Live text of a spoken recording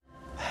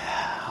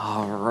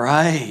All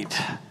right.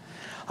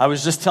 I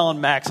was just telling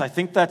Max, I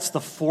think that's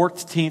the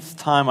 14th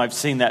time I've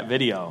seen that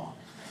video.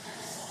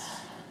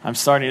 I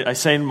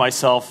say to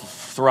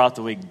myself throughout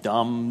the week,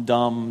 dumb,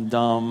 dumb,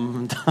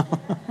 dumb, dumb.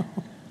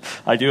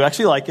 I do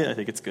actually like it. I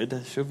think it's good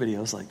to show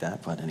videos like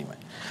that. But anyway,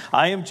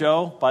 I am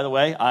Joe, by the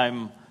way.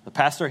 I'm the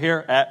pastor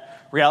here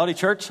at Reality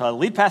Church,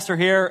 lead pastor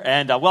here,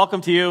 and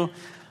welcome to you.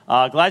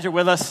 Glad you're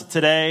with us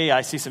today.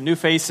 I see some new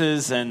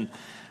faces and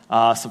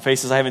some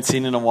faces I haven't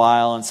seen in a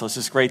while, and so it's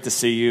just great to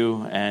see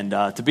you and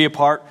to be a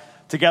part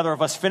together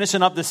of us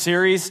finishing up this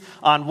series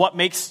on what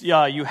makes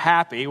you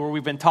happy, where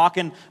we've been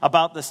talking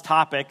about this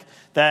topic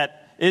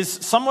that is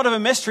somewhat of a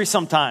mystery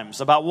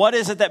sometimes, about what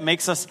is it that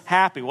makes us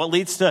happy, what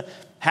leads to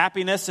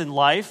happiness in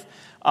life.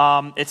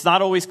 It's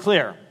not always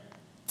clear.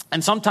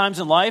 And sometimes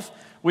in life,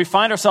 we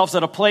find ourselves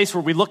at a place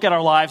where we look at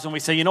our lives and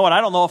we say, you know what,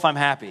 I don't know if I'm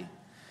happy.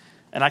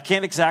 And I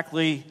can't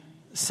exactly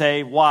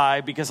say why,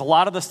 because a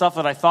lot of the stuff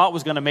that I thought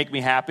was going to make me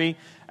happy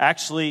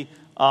actually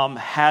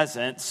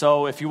hasn't.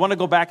 So if you want to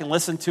go back and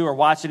listen to or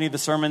watch any of the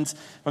sermons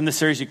from this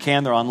series, you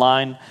can. They're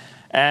online.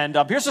 And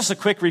here's just a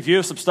quick review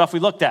of some stuff we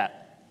looked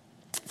at.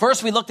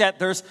 First, we looked at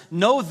there's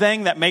no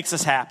thing that makes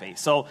us happy.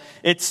 So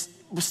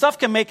stuff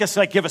can make us,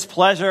 give us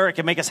pleasure. It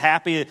can make us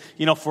happy,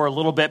 for a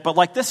little bit. But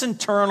like this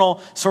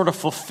internal sort of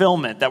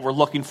fulfillment that we're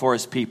looking for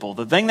as people,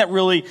 the thing that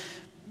really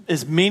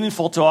is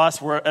meaningful to us,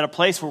 we're at a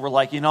place where we're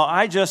like,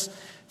 I just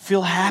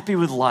feel happy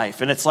with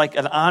life. And it's like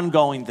an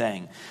ongoing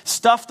thing.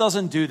 Stuff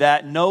doesn't do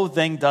that. No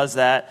thing does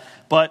that.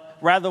 But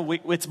rather,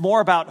 it's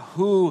more about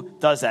who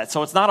does that.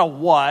 So it's not a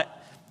what.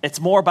 It's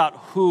more about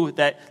who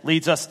that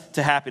leads us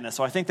to happiness.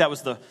 So I think that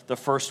was the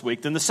first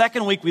week. Then the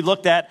second week, we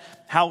looked at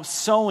how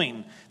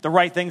sowing the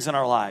right things in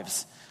our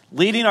lives,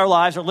 leading our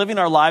lives or living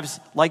our lives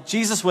like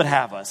Jesus would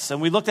have us.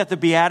 And we looked at the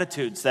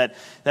Beatitudes that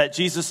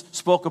Jesus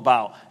spoke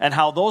about and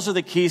how those are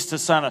the keys to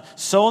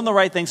sowing the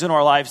right things in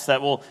our lives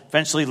that will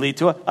eventually lead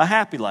to a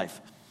happy life.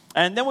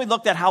 And then we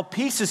looked at how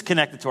peace is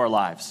connected to our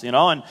lives,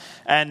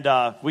 and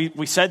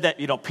we said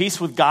that,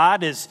 peace with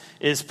God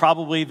is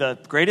probably the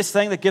greatest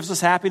thing that gives us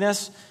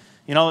happiness.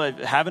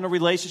 Having a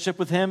relationship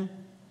with Him,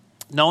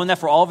 knowing that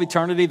for all of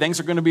eternity,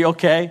 things are going to be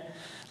okay.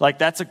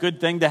 That's a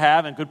good thing to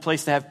have and a good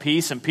place to have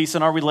peace. And peace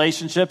in our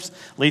relationships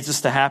leads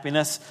us to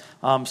happiness.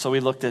 So we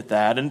looked at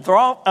that. And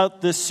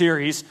throughout this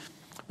series,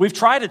 we've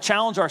tried to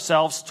challenge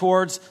ourselves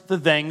towards the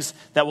things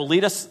that will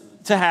lead us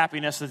to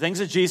happiness, the things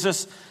that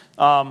Jesus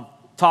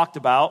talked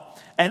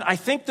about. And I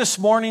think this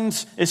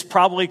morning's is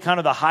probably kind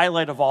of the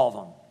highlight of all of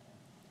them.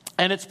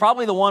 And it's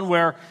probably the one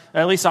where,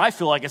 at least I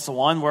feel like it's the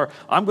one where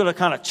I'm going to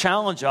kind of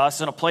challenge us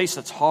in a place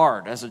that's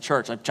hard as a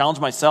church. I've challenged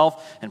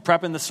myself in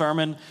prepping the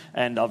sermon,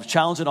 and I'm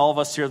challenging all of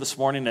us here this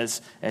morning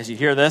as you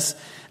hear this.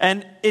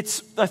 And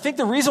I think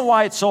the reason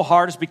why it's so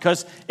hard is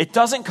because it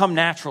doesn't come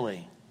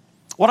naturally.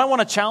 What I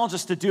want to challenge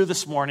us to do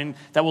this morning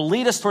that will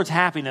lead us towards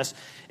happiness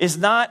is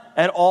not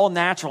at all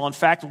natural. In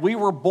fact, we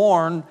were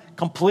born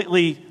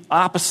completely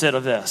opposite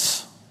of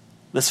this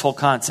whole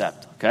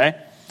concept, okay?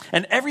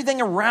 And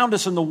everything around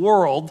us in the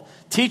world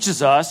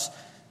teaches us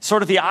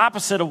sort of the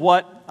opposite of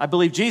what I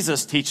believe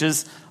Jesus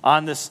teaches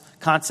on this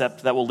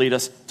concept that will lead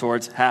us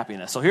towards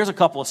happiness. So here's a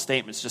couple of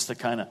statements just to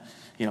kind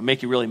of,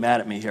 make you really mad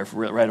at me here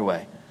right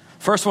away.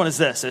 First one is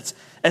this. It's,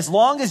 as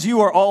long as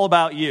you are all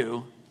about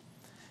you,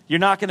 you're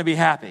not going to be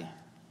happy.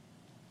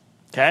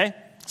 Okay?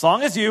 As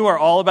long as you are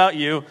all about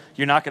you,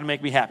 you're not going to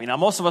make me happy. Now,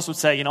 most of us would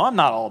say, I'm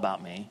not all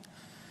about me.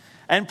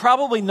 And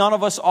probably none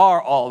of us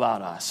are all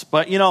about us.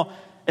 But,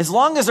 as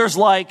long as there's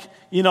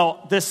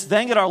this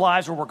thing in our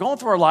lives where we're going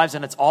through our lives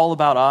and it's all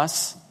about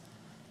us,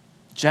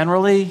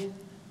 generally,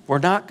 we're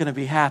not going to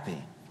be happy.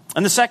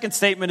 And the second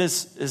statement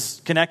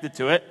is connected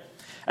to it,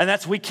 and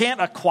that's we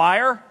can't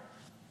acquire,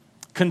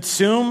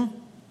 consume,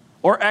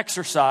 or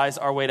exercise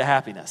our way to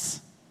happiness.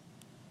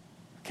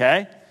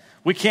 Okay?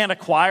 We can't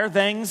acquire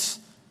things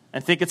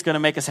and think it's going to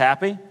make us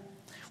happy.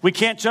 We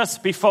can't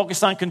just be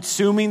focused on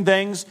consuming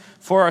things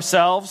for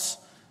ourselves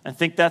and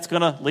think that's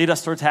going to lead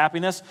us towards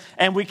happiness.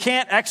 And we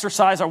can't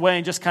exercise our way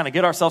and just kind of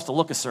get ourselves to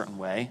look a certain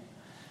way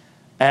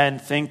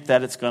and think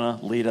that it's going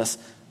to lead us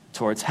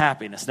towards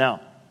happiness. Now,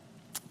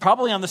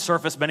 probably on the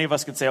surface, many of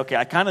us could say, okay,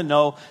 I kind of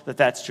know that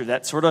that's true.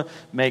 That sort of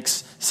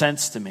makes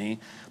sense to me.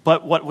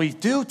 But what we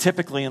do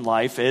typically in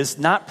life is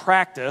not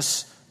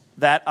practice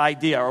that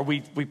idea, or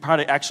we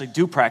probably actually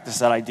do practice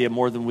that idea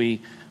more than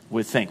we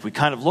would think. We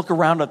kind of look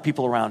around at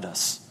people around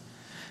us,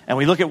 and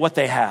we look at what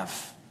they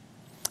have.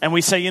 And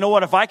we say, you know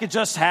what, if I could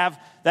just have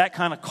that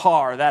kind of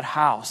car, that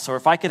house, or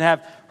if I could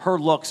have her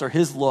looks or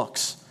his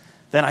looks,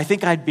 then I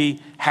think I'd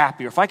be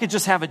happier. If I could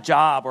just have a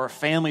job or a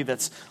family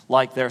that's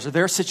like theirs or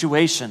their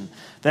situation,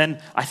 then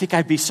I think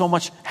I'd be so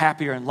much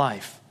happier in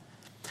life.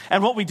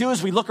 And what we do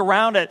is we look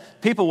around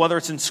at people, whether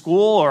it's in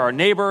school or our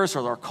neighbors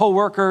or our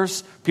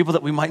coworkers, people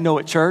that we might know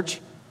at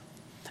church,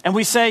 and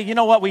we say, you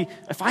know what,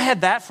 if I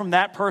had that from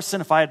that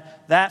person, if I had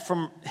that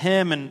from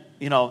him and,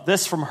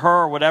 this from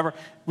her or whatever,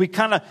 we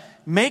kind of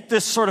make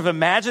this sort of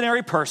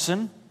imaginary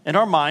person in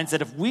our minds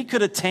that if we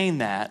could attain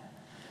that,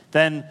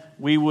 then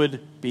we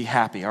would be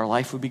happy. Our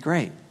life would be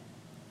great.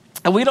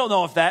 And we don't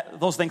know if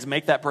those things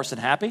make that person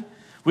happy.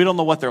 We don't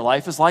know what their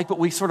life is like, but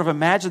we sort of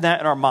imagine that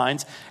in our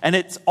minds, and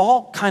it's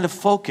all kind of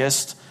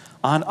focused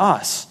on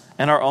us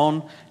and our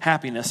own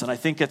happiness, and I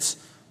think it's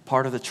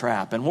part of the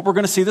trap. And what we're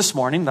going to see this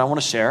morning that I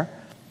want to share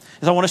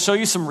is I want to show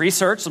you some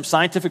research, some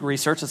scientific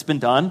research that's been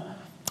done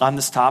on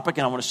this topic,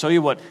 and I want to show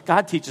you what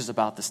God teaches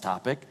about this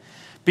topic,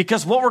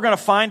 because what we're going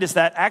to find is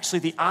that actually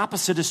the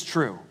opposite is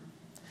true.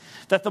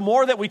 That the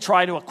more that we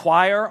try to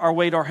acquire our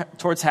way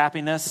towards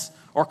happiness,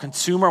 or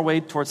consume our way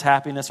towards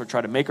happiness, or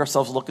try to make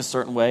ourselves look a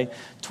certain way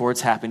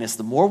towards happiness,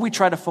 the more we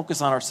try to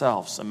focus on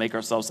ourselves and make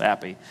ourselves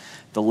happy,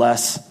 the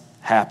less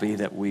happy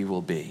that we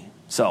will be.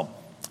 So,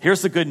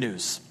 here's the good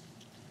news.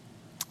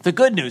 The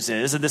good news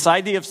is that this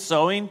idea of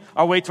sowing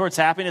our way towards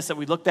happiness that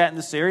we looked at in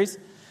this series,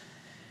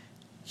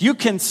 you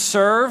can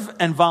serve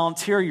and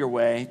volunteer your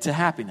way to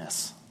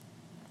happiness.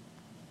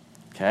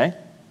 Okay?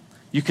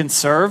 You can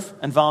serve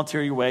and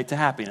volunteer your way to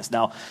happiness.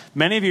 Now,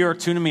 many of you are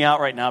tuning me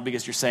out right now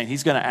because you're saying,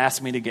 he's going to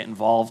ask me to get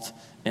involved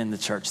in the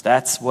church.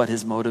 That's what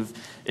his motive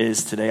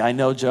is today. I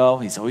know Joe.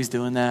 He's always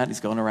doing that. He's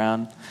going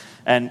around.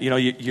 And,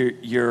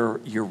 you're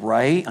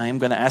right. I am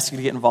going to ask you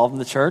to get involved in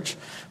the church,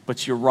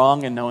 but you're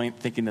wrong in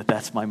thinking that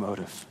that's my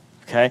motive.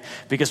 Okay?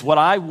 Because what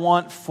I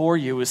want for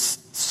you is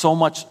so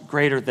much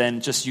greater than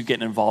just you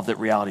getting involved at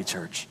Reality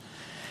Church.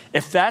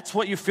 If that's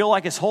what you feel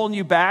like is holding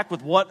you back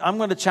with what I'm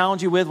going to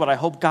challenge you with, what I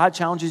hope God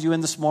challenges you in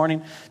this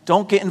morning,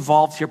 don't get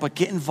involved here, but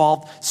get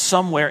involved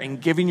somewhere in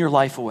giving your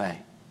life away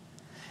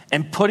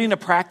and putting a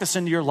practice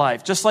into your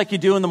life. Just like you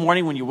do in the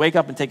morning when you wake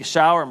up and take a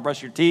shower and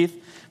brush your teeth,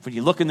 when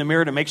you look in the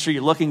mirror to make sure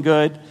you're looking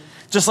good,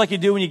 just like you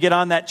do when you get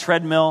on that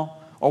treadmill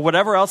or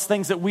whatever else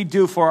things that we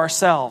do for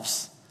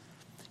ourselves.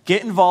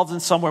 Get involved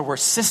in somewhere where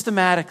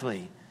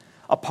systematically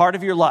a part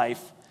of your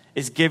life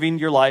is giving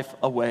your life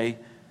away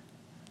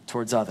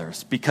towards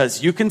others,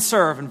 because you can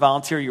serve and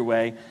volunteer your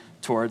way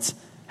towards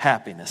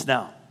happiness.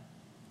 Now,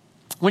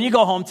 when you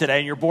go home today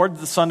and you're bored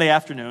this Sunday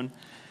afternoon,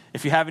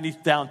 if you have any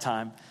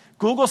downtime,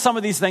 Google some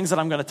of these things that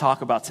I'm going to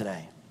talk about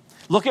today.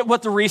 Look at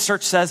what the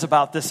research says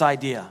about this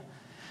idea,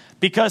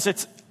 because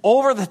it's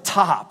over the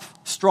top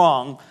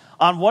strong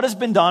on what has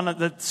been done,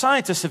 that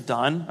scientists have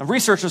done, and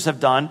researchers have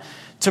done,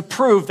 to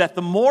prove that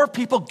the more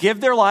people give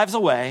their lives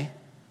away,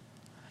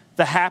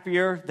 the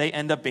happier they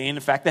end up being. In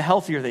fact, the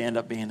healthier they end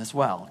up being as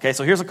well. Okay,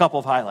 so here's a couple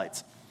of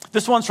highlights.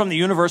 This one's from the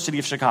University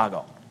of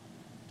Chicago.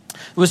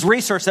 It was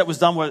research that was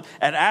done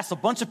and asked a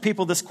bunch of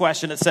people this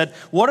question. It said,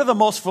 what are the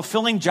most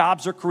fulfilling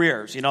jobs or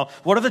careers?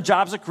 What are the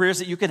jobs or careers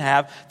that you can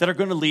have that are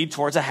going to lead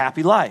towards a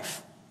happy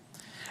life?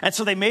 And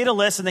so they made a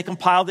list and they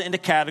compiled it into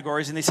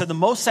categories. And they said the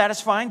most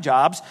satisfying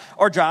jobs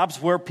are jobs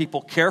where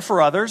people care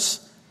for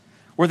others,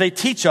 where they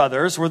teach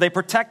others, where they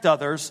protect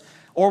others,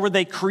 or where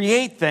they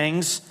create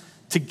things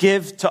to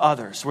give to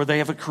others, where they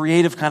have a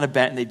creative kind of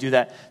bent and they do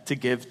that to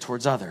give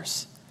towards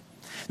others.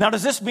 Now,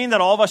 does this mean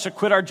that all of us should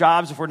quit our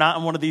jobs if we're not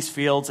in one of these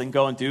fields and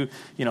go and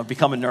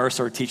become a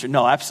nurse or a teacher?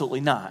 No, absolutely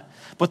not.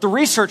 But the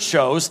research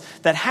shows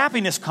that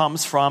happiness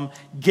comes from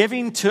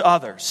giving to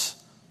others.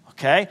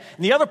 Okay?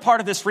 And the other part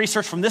of this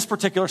research from this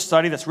particular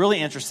study that's really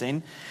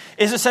interesting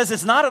is it says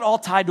it's not at all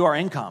tied to our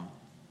income.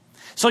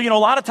 So, a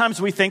lot of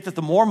times we think that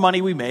the more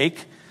money we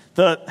make,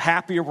 the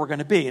happier we're going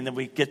to be. And then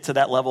we get to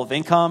that level of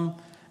income,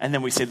 and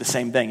then we say the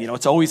same thing.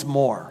 It's always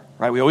more,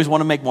 right? We always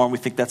want to make more, and we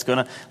think that's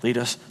going to lead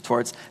us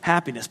towards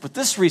happiness. But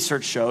this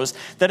research shows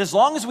that as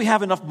long as we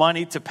have enough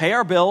money to pay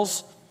our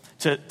bills,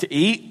 to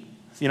eat,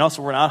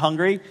 so we're not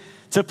hungry,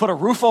 to put a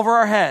roof over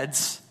our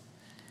heads,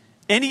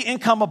 any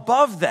income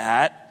above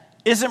that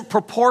isn't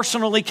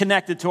proportionally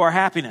connected to our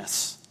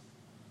happiness.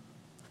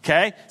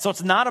 Okay? So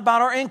it's not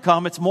about our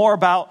income. It's more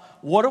about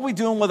what are we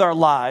doing with our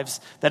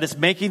lives that is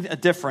making a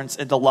difference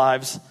in the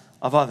lives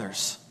of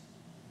others.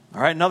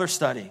 All right, another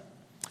study.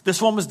 This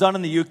one was done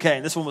in the UK,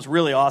 and this one was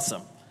really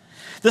awesome.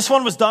 This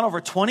one was done over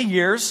 20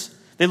 years.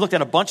 They looked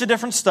at a bunch of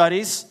different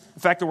studies.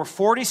 In fact, there were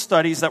 40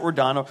 studies that were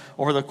done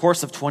over the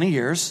course of 20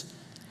 years.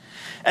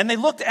 And they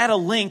looked at a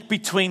link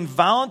between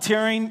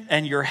volunteering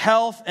and your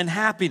health and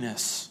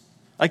happiness.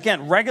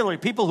 Again,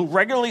 people who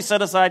regularly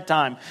set aside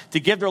time to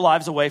give their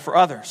lives away for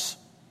others.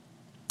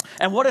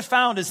 And what it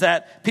found is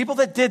that people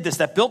that did this,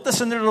 that built this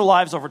into their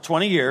lives over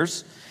 20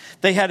 years,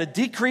 they had a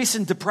decrease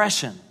in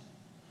depression.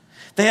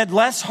 They had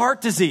less heart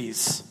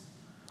disease.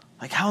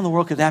 Like, how in the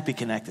world could that be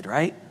connected,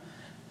 right?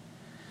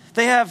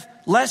 They have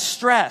less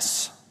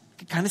stress.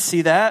 You can kind of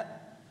see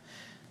that.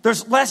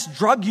 There's less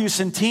drug use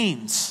in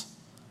teens.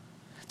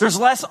 There's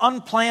less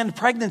unplanned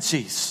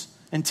pregnancies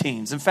in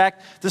teens. In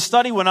fact, the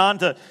study went on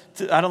to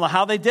I don't know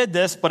how they did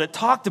this, but it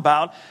talked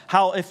about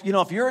how if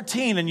you're a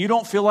teen and you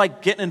don't feel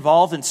like getting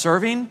involved in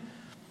serving,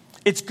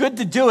 it's good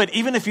to do it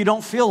even if you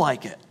don't feel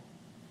like it.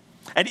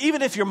 And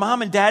even if your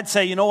mom and dad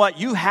say, you know what,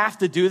 you have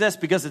to do this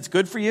because it's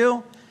good for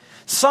you,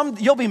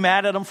 you'll be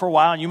mad at them for a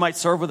while and you might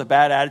serve with a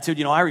bad attitude.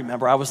 I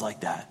remember I was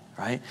like that,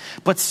 right?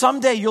 But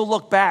someday you'll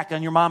look back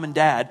on your mom and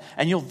dad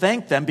and you'll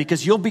thank them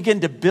because you'll begin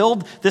to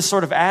build this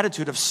sort of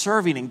attitude of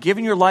serving and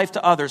giving your life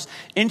to others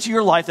into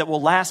your life that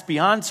will last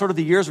beyond sort of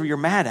the years where you're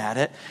mad at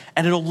it,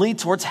 and it'll lead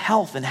towards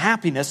health and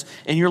happiness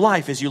in your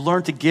life as you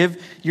learn to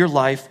give your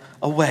life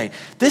away.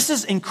 This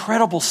is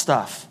incredible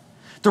stuff.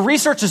 The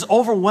research is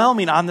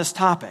overwhelming on this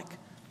topic,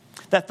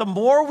 that the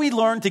more we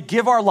learn to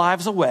give our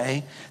lives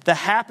away, the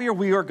happier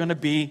we are going to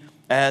be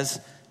as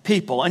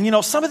people.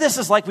 And some of this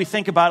is like we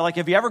think about it, like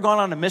have you ever gone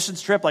on a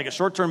missions trip, like a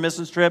short-term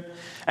missions trip,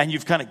 and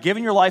you've kind of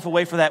given your life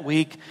away for that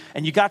week,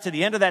 and you got to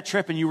the end of that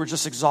trip and you were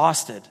just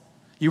exhausted.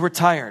 You were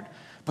tired,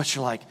 but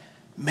you're like,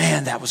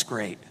 man, that was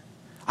great.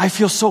 I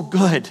feel so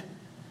good.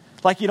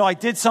 Like, I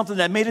did something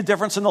that made a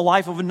difference in the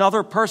life of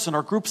another person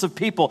or groups of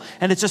people,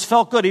 and it just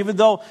felt good, even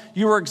though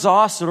you were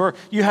exhausted, or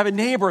you have a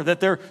neighbor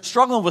that they're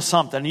struggling with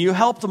something, and you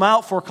helped them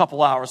out for a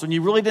couple hours when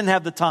you really didn't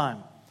have the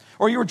time.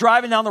 Or you were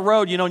driving down the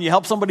road, and you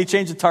help somebody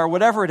change the tire,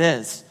 whatever it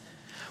is.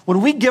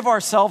 When we give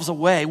ourselves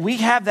away, we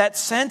have that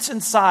sense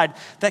inside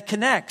that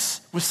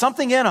connects with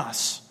something in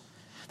us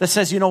that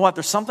says, you know what,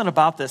 there's something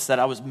about this that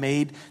I was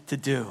made to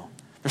do.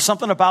 There's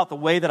something about the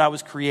way that I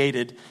was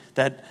created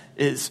that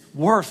is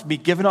worth me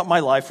giving up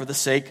my life for the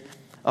sake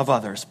of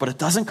others. But it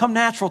doesn't come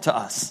natural to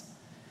us.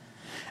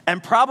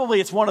 And probably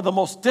it's one of the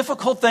most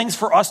difficult things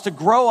for us to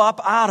grow up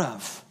out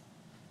of.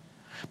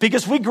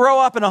 Because we grow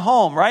up in a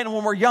home, right? And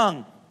when we're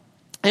young,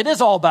 it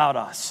is all about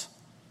us,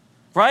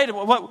 right?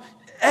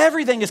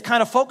 Everything is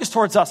kind of focused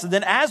towards us. And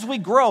then as we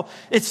grow,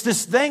 it's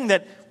this thing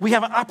that we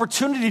have an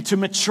opportunity to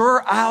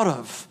mature out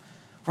of,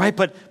 right?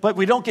 But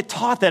we don't get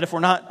taught that if we're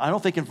not, I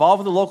don't think, involved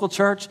with the local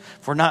church,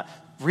 if we're not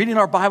reading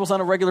our Bibles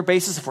on a regular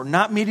basis, if we're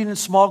not meeting in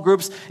small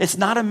groups, it's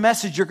not a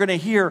message you're going to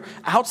hear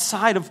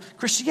outside of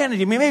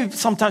Christianity. I mean, maybe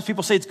sometimes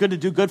people say it's good to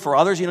do good for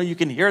others. You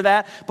can hear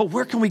that. But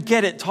where can we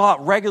get it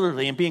taught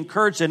regularly and be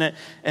encouraged in it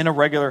in a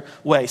regular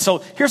way? So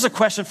here's a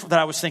question that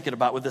I was thinking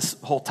about with this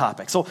whole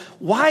topic. So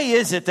why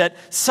is it that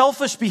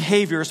selfish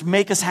behaviors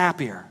make us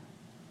happier?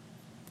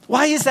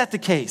 Why is that the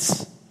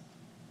case?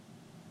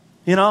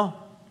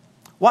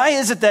 Why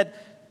is it that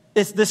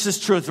this is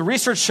true? The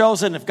research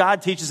shows it, and if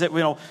God teaches it,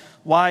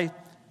 why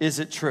is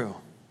it true?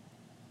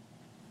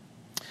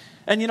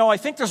 And I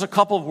think there's a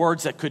couple of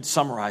words that could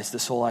summarize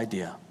this whole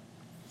idea.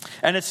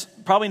 And it's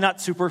probably not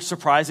super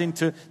surprising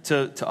to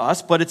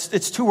us, but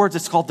it's two words.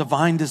 It's called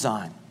divine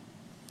design.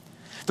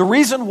 The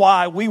reason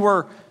why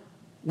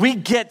we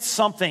get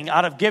something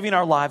out of giving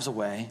our lives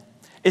away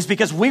is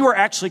because we were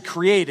actually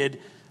created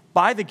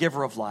by the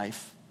giver of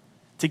life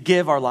to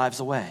give our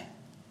lives away.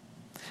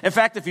 In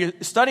fact, if you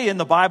study in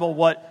the Bible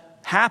what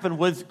happened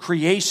with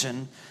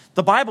creation,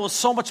 the Bible is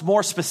so much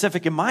more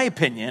specific, in my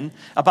opinion,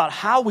 about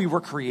how we were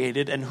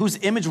created and whose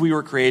image we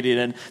were created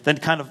in than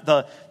kind of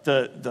the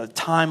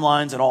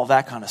timelines and all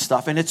that kind of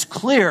stuff. And it's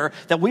clear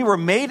that we were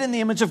made in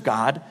the image of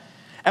God,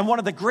 and one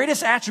of the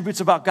greatest attributes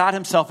about God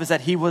himself is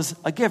that he was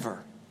a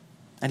giver.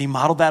 And he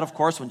modeled that, of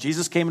course, when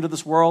Jesus came into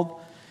this world.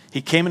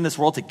 He came in this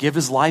world to give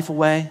his life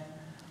away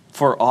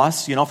for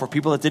us, for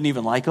people that didn't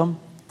even like him.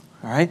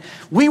 All right?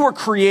 We were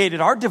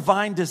created, our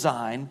divine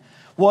design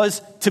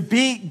was to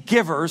be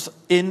givers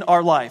in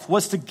our life,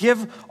 was to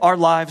give our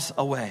lives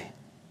away.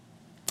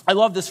 I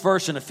love this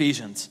verse in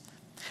Ephesians.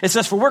 It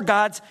says, for we're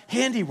God's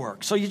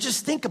handiwork. So you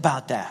just think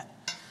about that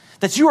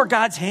you are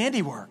God's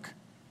handiwork.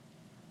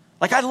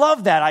 Like, I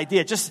love that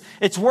idea.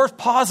 It's worth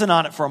pausing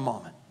on it for a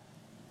moment.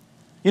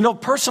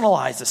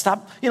 Personalize it.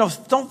 Stop,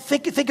 don't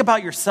think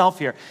about yourself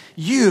here.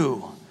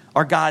 You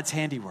are God's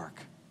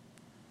handiwork.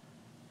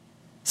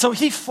 So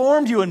he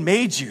formed you and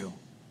made you,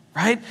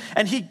 right?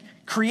 And he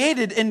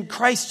created in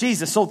Christ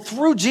Jesus. So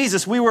through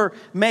Jesus, we were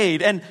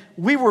made, and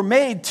we were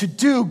made to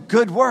do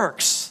good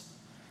works.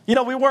 We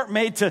weren't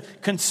made to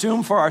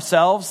consume for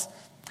ourselves.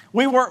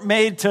 We weren't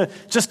made to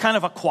just kind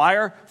of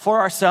acquire for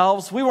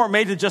ourselves. We weren't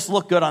made to just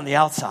look good on the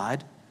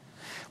outside.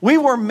 We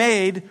were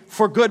made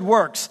for good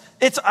works.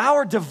 It's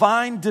our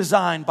divine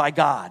design by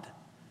God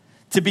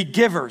to be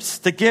givers,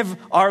 to give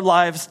our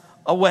lives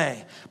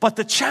away. But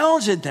the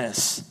challenge in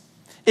this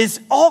is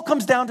all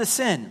comes down to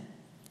sin.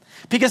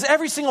 Because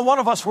every single one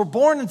of us were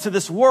born into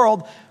this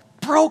world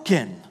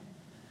broken.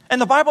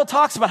 And the Bible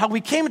talks about how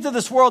we came into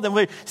this world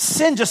and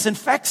sin just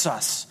infects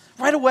us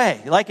right away.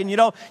 And you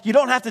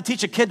don't have to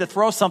teach a kid to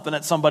throw something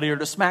at somebody or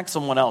to smack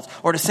someone else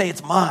or to say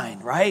it's mine,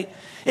 right?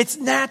 It's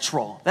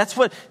natural. That's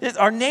what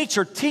our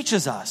nature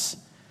teaches us.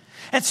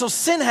 And so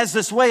sin has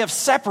this way of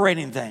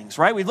separating things,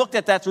 right? We looked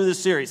at that through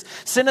this series.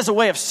 Sin is a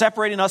way of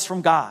separating us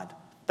from God.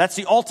 That's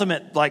the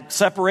ultimate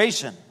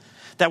separation.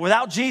 That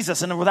without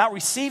Jesus and without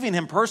receiving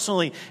him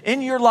personally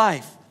in your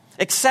life,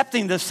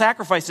 accepting the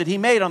sacrifice that he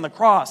made on the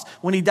cross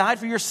when he died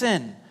for your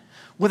sin,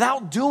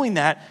 without doing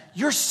that,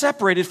 you're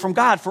separated from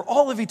God for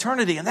all of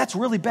eternity, and that's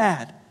really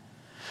bad.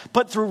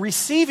 But through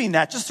receiving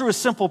that, just through a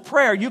simple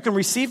prayer, you can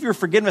receive your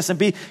forgiveness and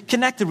be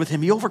connected with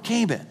him. He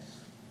overcame it.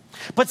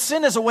 But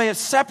sin is a way of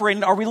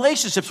separating our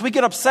relationships. We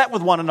get upset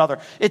with one another.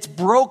 It's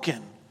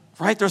broken,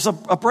 right? There's a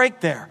break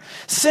there.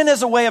 Sin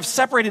is a way of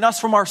separating us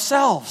from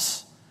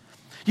ourselves.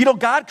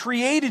 God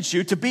created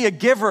you to be a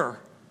giver.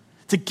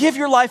 to give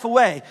your life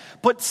away.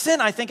 But sin,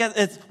 I think,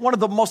 it's one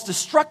of the most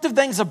destructive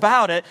things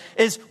about it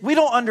is we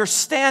don't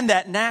understand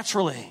that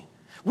naturally.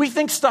 We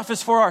think stuff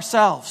is for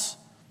ourselves.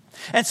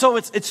 And so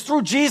it's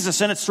through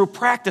Jesus and it's through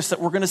practice that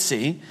we're going to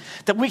see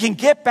that we can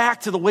get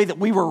back to the way that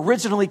we were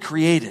originally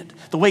created,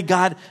 the way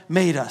God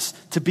made us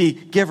to be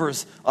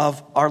givers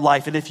of our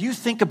life. And if you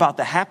think about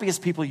the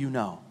happiest people you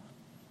know,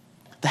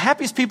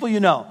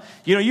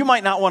 you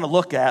might not want to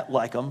look at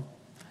like them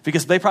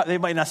because they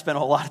might not spend a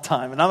whole lot of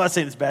time. And I'm not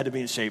saying it's bad to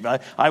be in shape.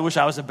 I wish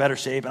I was in better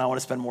shape and I want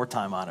to spend more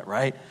time on it,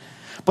 right?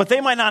 But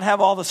they might not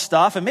have all the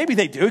stuff, and maybe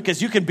they do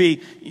because you can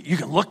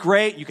look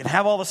great, you can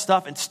have all the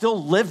stuff and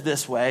still live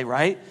this way,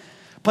 right?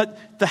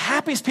 But the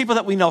happiest people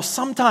that we know,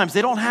 sometimes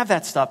they don't have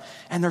that stuff,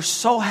 and they're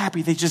so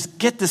happy they just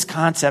get this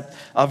concept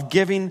of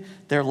giving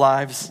their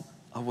lives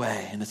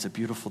away, and it's a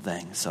beautiful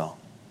thing. So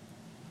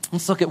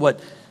let's look at what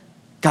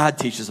God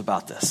teaches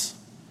about this,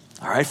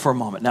 all right, for a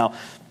moment. Now,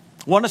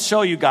 I want to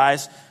show you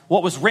guys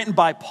what was written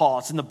by Paul.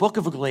 It's in the book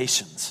of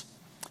Galatians.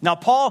 Now,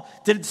 Paul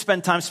didn't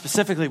spend time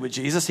specifically with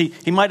Jesus.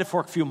 He might have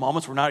for a few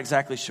moments. We're not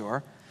exactly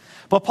sure.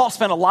 But Paul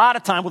spent a lot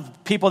of time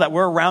with people that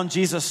were around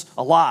Jesus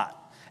a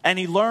lot, and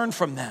he learned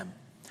from them.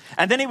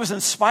 And then he was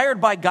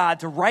inspired by God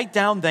to write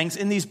down things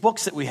in these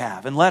books that we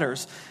have and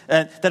letters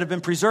that have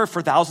been preserved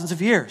for thousands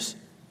of years.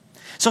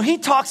 So he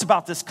talks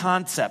about this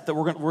concept that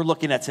we're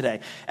looking at today.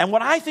 And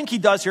what I think he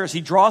does here is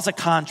he draws a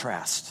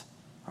contrast.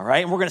 All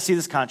right? And we're going to see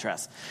this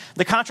contrast.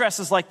 The contrast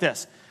is like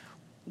this.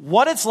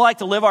 What it's like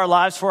to live our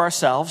lives for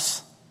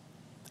ourselves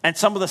and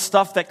some of the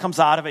stuff that comes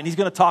out of it. And he's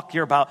going to talk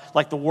here about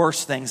like the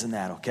worst things in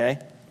that, okay?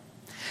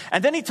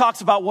 And then he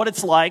talks about what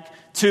it's like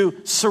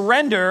to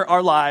surrender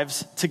our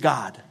lives to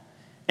God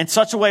in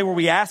such a way where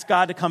we ask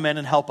God to come in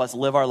and help us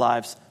live our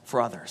lives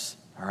for others,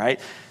 all right?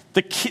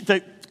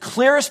 The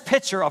clearest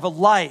picture of a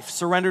life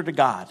surrendered to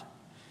God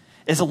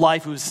is a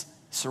life who's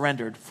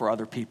surrendered for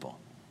other people,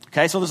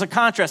 okay? So there's a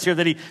contrast here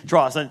that he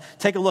draws, and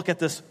take a look at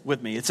this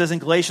with me. It says in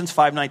Galatians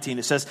 5:19,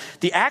 it says,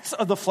 the acts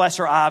of the flesh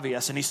are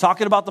obvious, and he's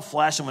talking about the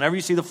flesh, and whenever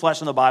you see the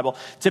flesh in the Bible,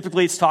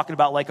 typically it's talking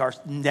about like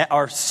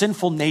our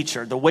sinful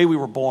nature, the way we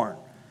were born,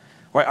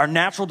 right? Our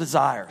natural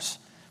desires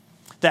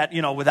that,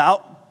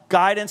 without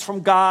guidance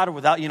from God or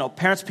without,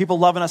 parents, people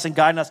loving us and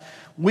guiding us,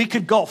 we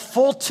could go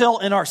full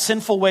tilt in our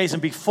sinful ways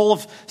and be full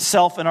of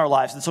self in our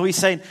lives. And so he's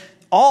saying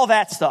all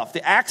that stuff,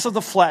 the acts of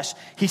the flesh,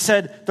 he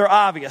said they're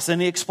obvious,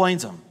 and he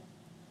explains them.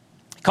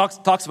 He talks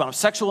about them.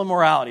 Sexual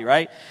immorality,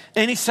 right?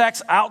 Any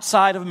sex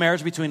outside of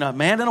marriage between a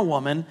man and a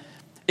woman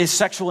is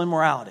sexual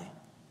immorality,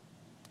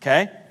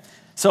 okay?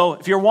 So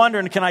if you're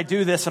wondering, can I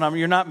do this and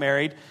you're not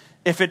married,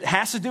 if it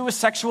has to do with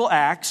sexual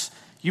acts,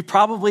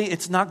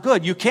 it's not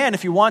good. You can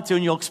if you want to,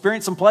 and you'll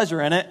experience some pleasure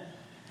in it.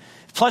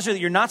 Pleasure that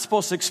you're not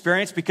supposed to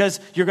experience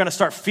because you're going to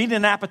start feeding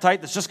an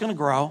appetite that's just going to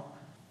grow.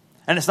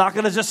 And it's not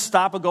going to just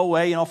stop and go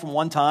away, from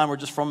one time or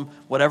just from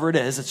whatever it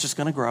is. It's just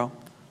going to grow,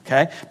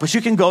 okay? But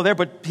you can go there,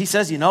 but he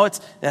says,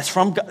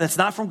 that's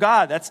not from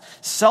God. That's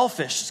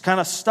selfish kind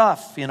of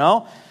stuff,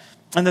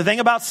 And the thing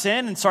about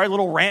sin, and sorry, a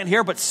little rant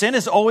here, but sin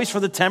is always for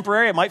the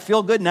temporary. It might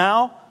feel good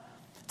now.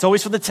 It's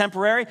always for the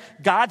temporary.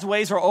 God's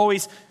ways are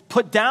always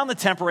put down the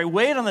temporary,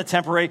 wait on the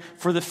temporary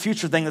for the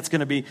future thing that's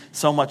going to be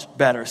so much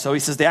better. So he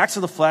says the acts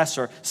of the flesh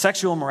are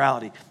sexual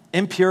immorality,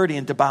 impurity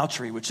and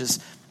debauchery, which is,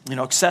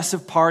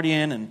 excessive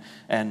partying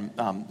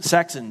and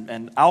sex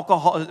and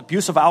alcohol,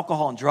 abuse of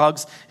alcohol and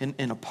drugs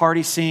in a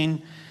party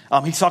scene.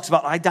 He talks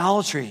about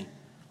idolatry.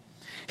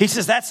 He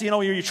says that's,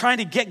 you're trying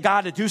to get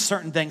God to do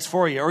certain things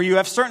for you, or you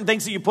have certain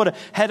things that you put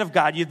ahead of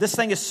God. This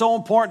thing is so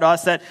important to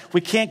us that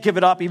we can't give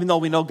it up even though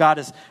we know God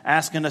is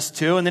asking us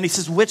to. And then he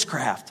says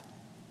witchcraft.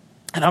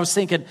 And I was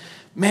thinking,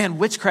 man,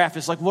 witchcraft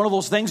is like one of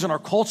those things in our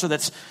culture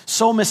that's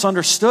so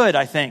misunderstood,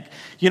 I think.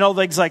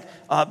 Things like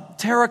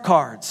tarot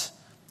cards,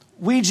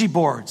 Ouija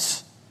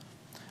boards,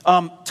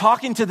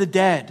 talking to the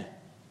dead.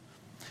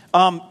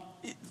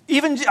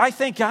 Even, I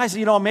think, guys,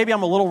 maybe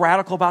I'm a little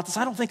radical about this.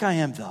 I don't think I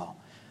am, though.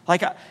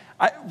 Like,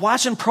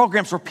 watching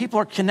programs where people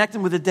are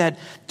connecting with the dead,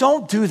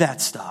 don't do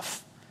that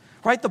stuff,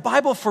 right? The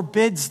Bible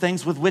forbids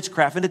things with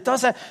witchcraft, and it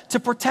does that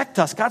to protect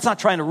us. God's not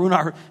trying to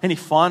ruin any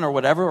fun or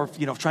whatever, or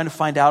trying to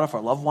find out if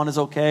our loved one is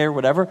okay or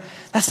whatever.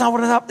 That's not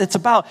what it's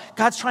about.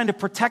 God's trying to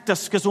protect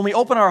us because when we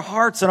open our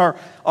hearts and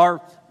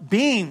our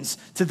beings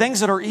to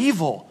things that are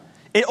evil,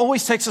 it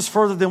always takes us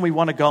further than we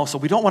want to go, so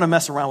we don't want to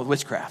mess around with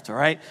witchcraft, all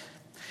right?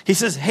 He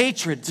says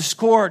hatred,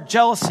 discord,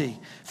 jealousy,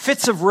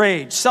 fits of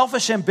rage,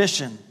 selfish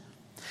ambition,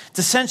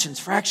 dissensions,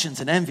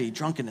 fractions, and envy,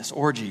 drunkenness,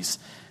 orgies,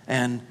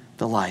 and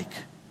the like.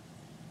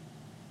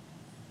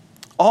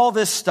 All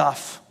this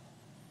stuff,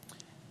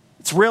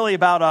 it's really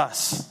about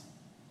us.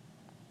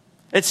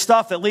 It's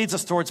stuff that leads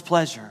us towards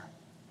pleasure.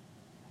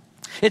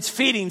 It's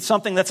feeding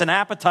something that's an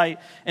appetite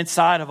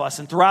inside of us.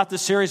 And throughout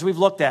this series we've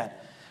looked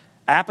at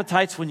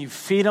appetites, when you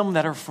feed them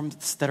that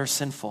are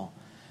sinful,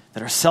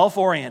 that are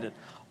self-oriented,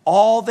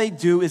 all they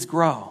do is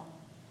grow.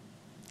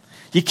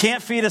 You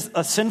can't feed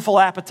a sinful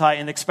appetite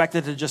and expect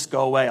it to just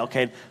go away.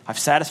 Okay, I've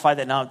satisfied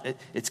that now.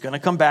 It's going to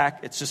come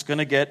back. It's just going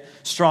to get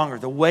stronger.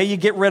 The way you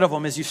get rid of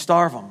them is you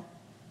starve them.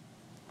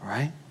 All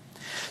right?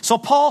 So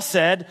Paul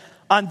said,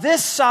 on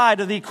this side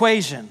of the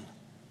equation,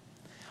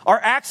 our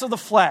acts of the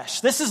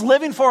flesh, this is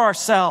living for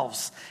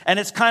ourselves. And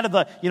it's kind of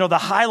the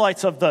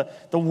highlights of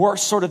the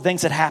worst sort of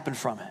things that happen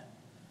from it.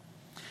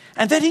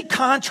 And then he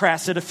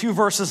contrasted a few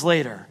verses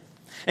later.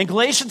 In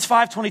Galatians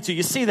 5:22,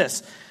 you see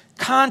this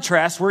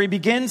contrast where he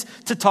begins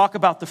to talk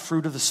about the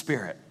fruit of the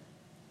Spirit.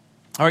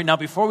 All right, now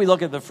before we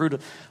look at the fruit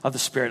of the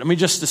Spirit, let me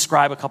just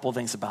describe a couple of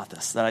things about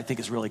this that I think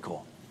is really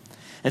cool.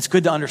 It's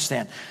good to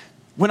understand.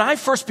 When I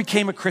first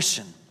became a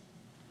Christian,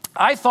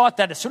 I thought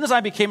that as soon as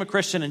I became a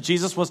Christian and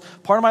Jesus was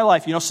part of my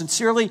life,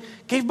 sincerely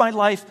gave my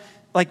life,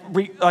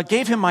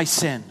 gave him my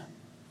sin.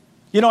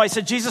 I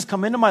said, Jesus,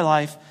 come into my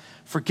life,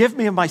 forgive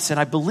me of my sin.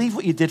 I believe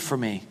what you did for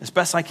me as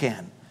best I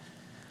can.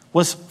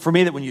 Was for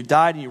me that when you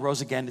died and you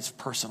rose again, it's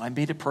personal. I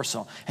made it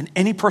personal. And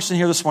any person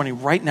here this morning,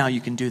 right now,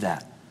 you can do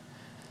that.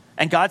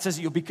 And God says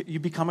you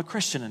become a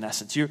Christian in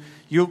essence. You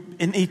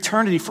in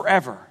eternity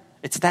forever.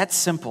 It's that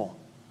simple.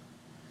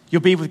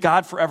 You'll be with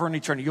God forever in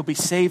eternity. You'll be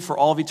saved for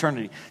all of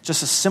eternity.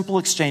 Just a simple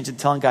exchange and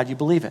telling God you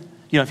believe it.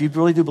 If you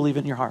really do believe it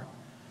in your heart.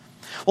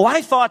 Well,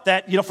 I thought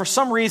that, for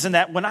some reason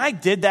that when I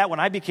did that,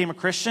 when I became a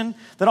Christian,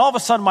 that all of a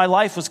sudden my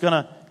life was going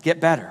to get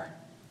better.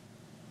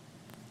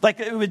 Like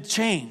it would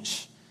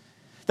change.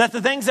 That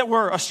the things that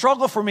were a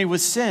struggle for me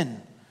was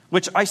sin,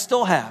 which I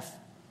still have.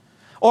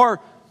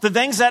 Or the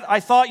things that I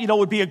thought,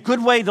 would be a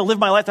good way to live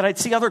my life, that I'd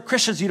see other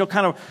Christians,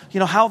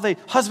 how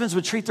husbands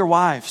would treat their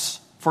wives,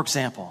 for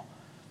example.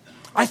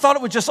 I thought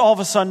it would just all of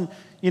a sudden,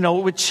 it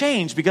would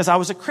change because I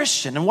was a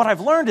Christian. And what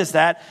I've learned is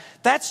that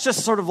that's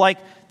just sort of like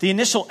the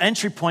initial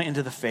entry point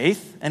into the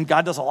faith. And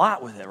God does a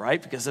lot with it,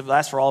 right? Because it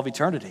lasts for all of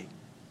eternity.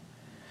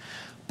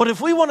 But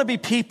if we want to be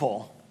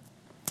people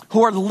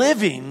who are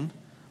living,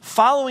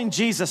 following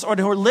Jesus, or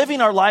who are living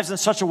our lives in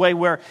such a way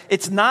where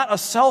it's not a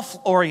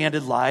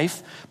self-oriented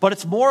life, but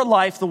it's more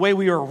life the way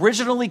we were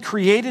originally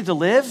created to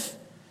live,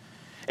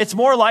 it's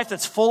more life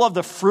that's full of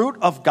the fruit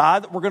of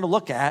God that we're going to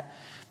look at.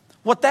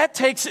 What that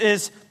takes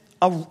is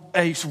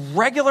a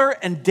regular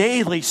and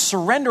daily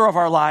surrender of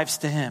our lives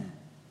to him.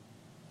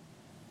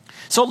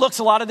 So it looks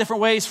a lot of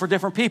different ways for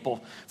different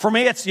people. For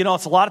me, it's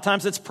a lot of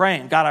times it's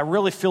praying. God, I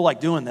really feel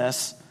like doing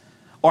this,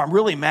 or I'm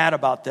really mad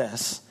about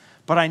this,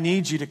 but I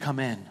need you to come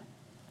in.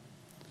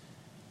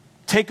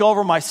 Take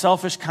over my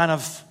selfish kind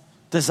of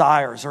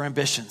desires or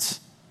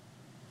ambitions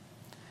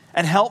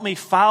and help me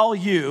follow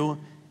you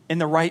in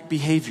the right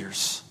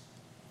behaviors.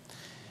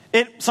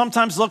 It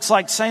sometimes looks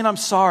like saying I'm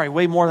sorry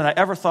way more than I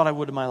ever thought I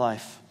would in my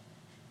life.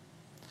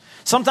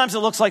 Sometimes it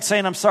looks like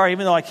saying I'm sorry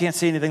even though I can't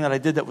see anything that I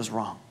did that was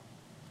wrong.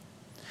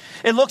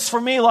 It looks for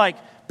me like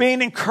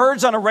being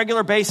encouraged on a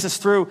regular basis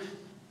through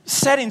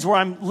settings where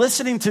I'm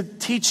listening to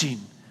teaching.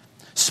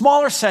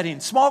 Smaller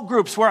settings, small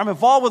groups where I'm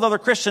involved with other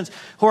Christians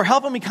who are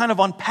helping me kind of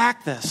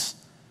unpack this.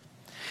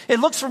 It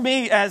looks for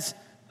me as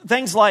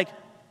things like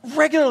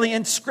regularly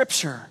in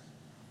Scripture,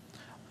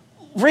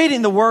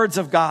 reading the words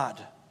of God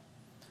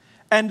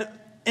and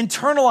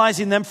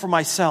internalizing them for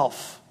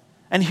myself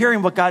and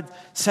hearing what God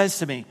says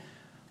to me.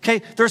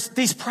 Okay, there's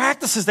these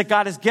practices that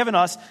God has given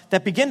us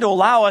that begin to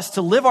allow us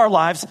to live our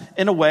lives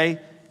in a way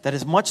that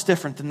is much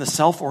different than the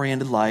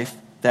self-oriented life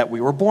that we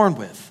were born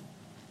with.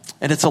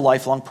 And it's a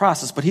lifelong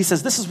process. But he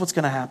says this is what's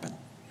going to happen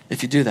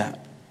if you do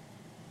that.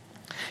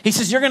 He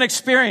says you're going to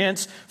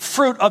experience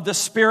fruit of the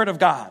Spirit of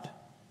God.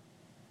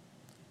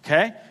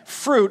 Okay?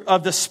 Fruit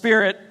of the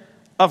Spirit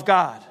of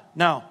God.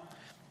 Now,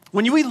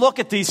 when we look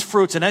at these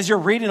fruits, and as you're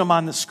reading them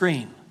on the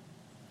screen,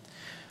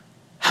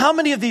 how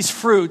many of these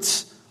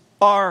fruits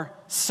are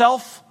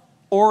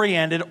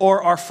self-oriented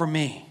or are for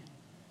me?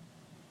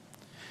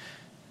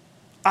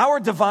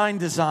 Our divine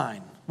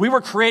design, we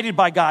were created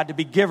by God to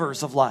be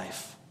givers of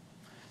life.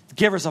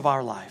 Givers of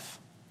our life.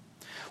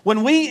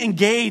 When we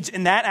engage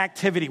in that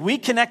activity, we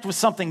connect with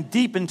something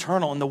deep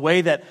internal in the way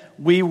that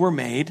we were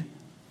made,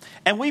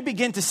 and we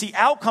begin to see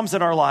outcomes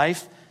in our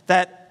life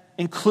that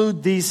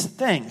include these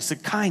things: the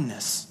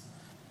kindness,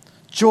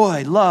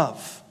 joy,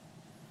 love,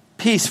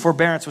 peace,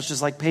 forbearance, which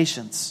is like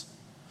patience,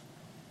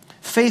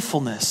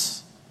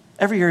 faithfulness,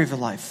 every area of your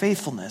life,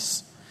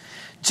 faithfulness,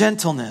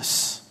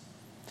 gentleness,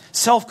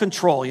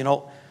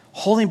 self-control,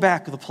 holding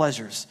back the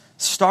pleasures,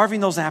 starving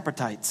those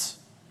appetites.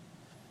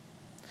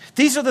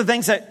 These are the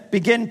things that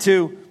begin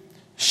to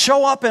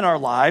show up in our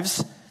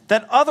lives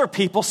that other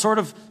people sort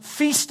of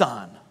feast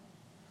on,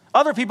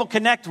 other people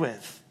connect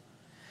with,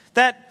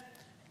 that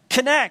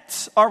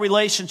connect our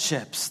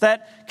relationships,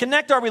 that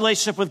connect our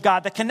relationship with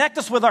God, that connect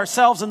us with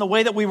ourselves in the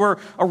way that we were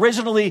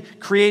originally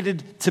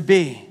created to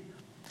be.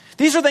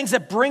 These are things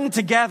that bring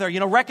together,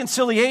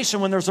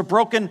 reconciliation when there's a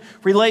broken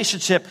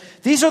relationship.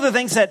 These are the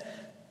things that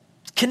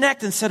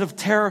connect instead of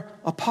tear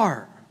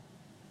apart.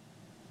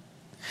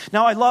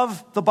 Now, I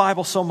love the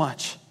Bible so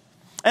much.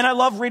 And I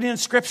love reading in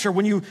Scripture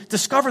when you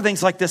discover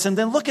things like this. And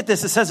then look at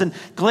this. It says in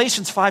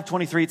Galatians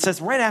 5:23, it says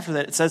right after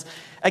that, it says,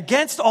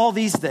 against all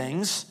these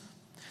things,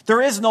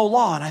 there is no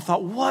law. And I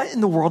thought, what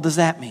in the world does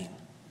that mean?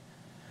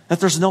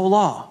 That there's no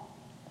law.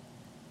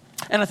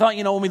 And I thought,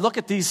 when we look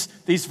at these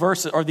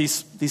verses or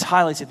these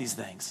highlights of these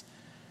things,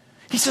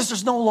 He says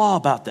there's no law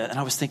about that. And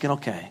I was thinking,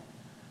 okay,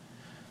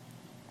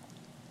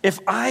 if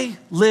I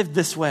lived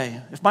this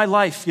way, if my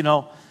life,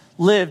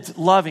 lived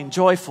loving,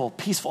 joyful,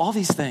 peaceful, all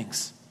these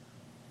things,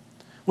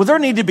 would there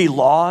need to be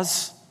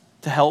laws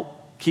to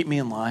help keep me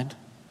in line?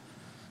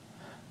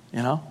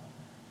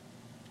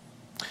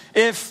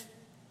 If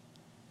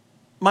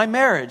my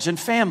marriage and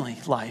family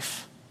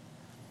life,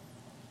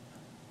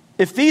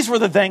 if these were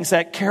the things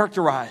that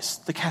characterize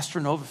the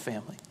Castronova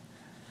family,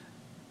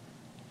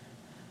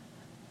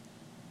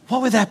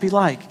 what would that be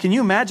like? Can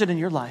you imagine in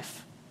your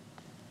life?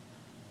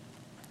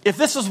 If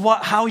this is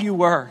how you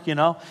were,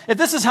 if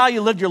this is how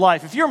you lived your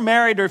life, if you're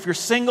married or if you're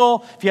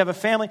single, if you have a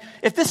family,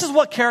 if this is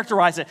what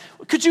characterized it,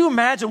 could you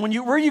imagine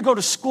where you go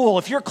to school,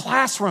 if your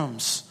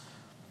classrooms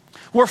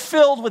were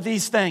filled with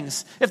these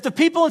things, if the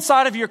people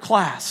inside of your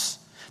class,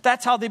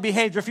 that's how they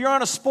behaved, or if you're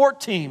on a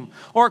sport team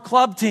or a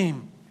club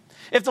team,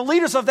 if the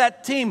leaders of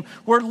that team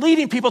were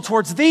leading people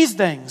towards these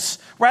things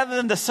rather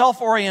than the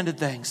self-oriented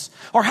things,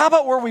 or how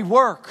about where we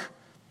work?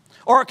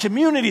 Or our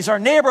communities, our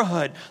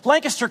neighborhood,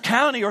 Lancaster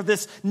County, or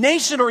this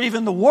nation, or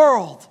even the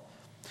world.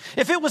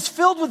 If it was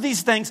filled with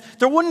these things,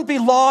 there wouldn't be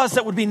laws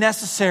that would be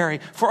necessary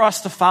for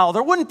us to follow.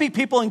 There wouldn't be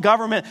people in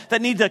government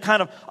that need to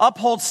kind of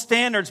uphold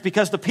standards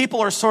because the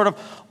people are sort of,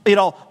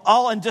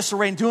 all in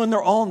disarray and doing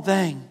their own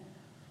thing.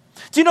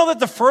 Do you know that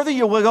the further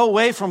you go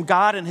away from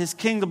God and His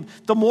kingdom,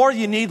 the more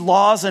you need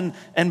laws and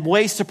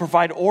ways to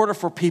provide order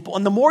for people.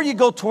 And the more you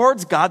go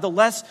towards God, the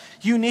less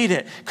you need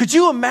it. Could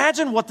you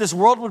imagine what this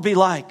world would be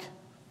like?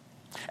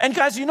 And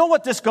guys, you know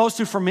what this goes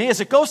to for me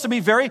is it goes to be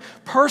very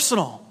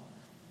personal,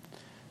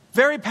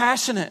 very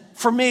passionate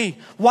for me.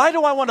 Why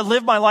do I want to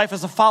live my life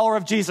as a follower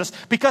of Jesus?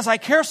 Because I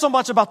care so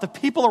much about the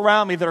people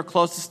around me that are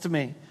closest to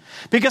me.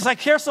 Because I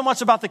care so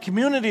much about the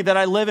community that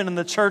I live in and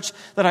the church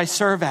that I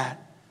serve at.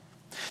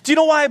 Do you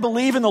know why I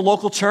believe in the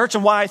local church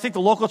and why I think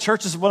the local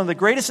church is one of the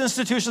greatest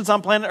institutions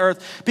on planet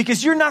Earth?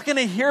 Because you're not going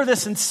to hear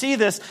this and see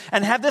this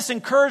and have this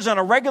encouraged on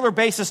a regular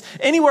basis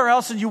anywhere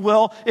else than you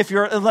will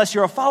unless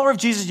you're a follower of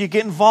Jesus, you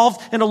get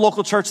involved in a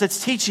local church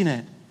that's teaching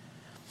it.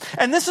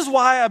 And this is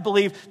why I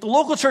believe the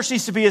local church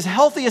needs to be as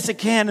healthy as it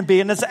can be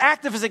and as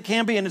active as it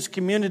can be in its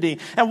community.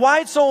 And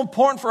why it's so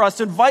important for us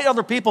to invite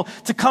other people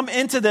to come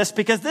into this,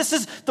 because this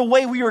is the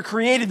way we were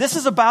created. This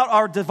is about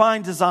our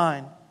divine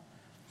design.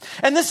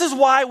 And this is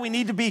why we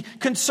need to be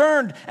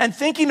concerned and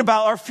thinking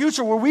about our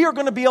future, where we are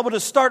going to be able to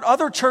start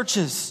other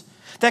churches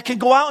that can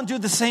go out and do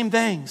the same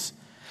things.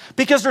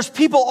 Because there's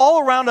people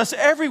all around us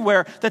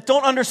everywhere that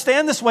don't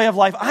understand this way of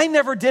life. I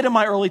never did in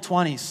my early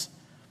 20s.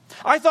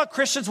 I thought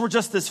Christians were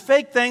just this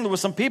fake thing. There were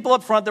some people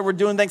up front that were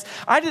doing things.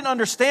 I didn't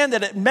understand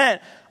that it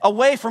meant a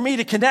way for me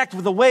to connect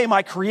with the way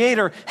my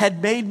Creator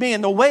had made me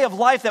and the way of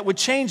life that would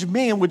change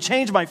me and would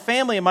change my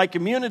family and my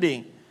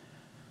community.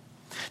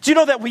 Do you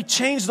know that we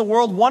change the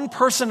world one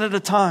person at a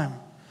time,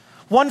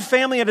 one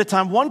family at a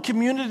time, one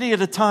community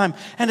at a time?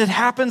 And it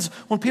happens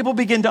when people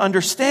begin to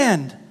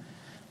understand,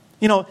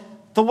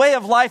 the way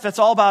of life that's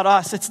all about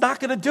us. It's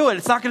not going to do it.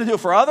 It's not going to do it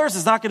for others.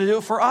 It's not going to do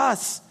it for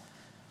us.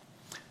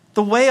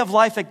 The way of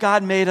life that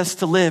God made us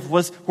to live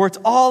was where it's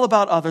all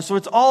about others. So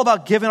it's all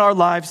about giving our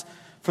lives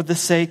for the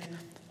sake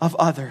of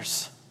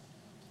others.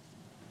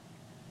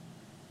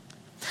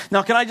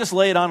 Now, can I just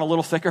lay it on a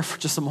little thicker for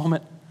just a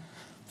moment?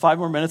 5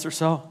 more minutes or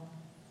so.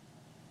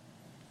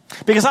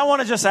 Because I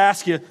want to just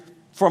ask you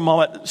for a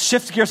moment,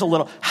 shift gears a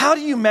little. How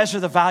do you measure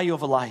the value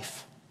of a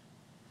life?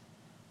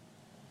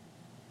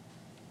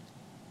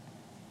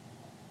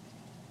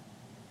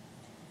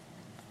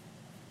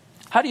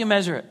 How do you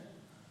measure it?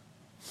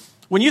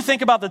 When you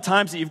think about the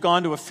times that you've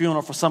gone to a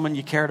funeral for someone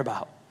you cared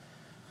about,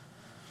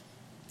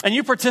 and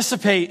you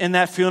participate in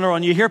that funeral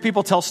and you hear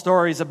people tell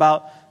stories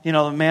about,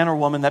 the man or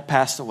woman that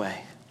passed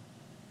away.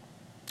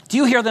 Do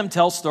you hear them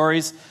tell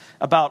stories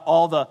about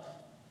all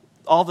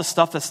the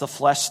stuff that's the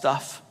flesh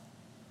stuff?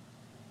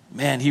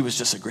 Man, he was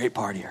just a great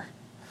partier.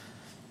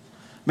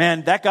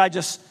 Man, that guy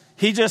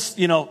he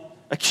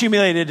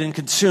accumulated and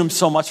consumed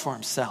so much for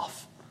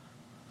himself.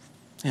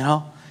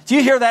 Do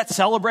you hear that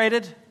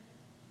celebrated?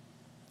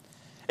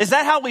 Is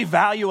that how we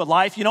value a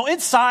life?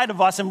 Inside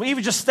of us, and we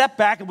even just step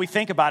back and we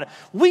think about it,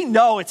 we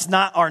know it's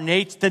not our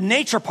nature. The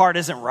nature part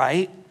isn't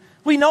right.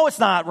 We know it's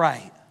not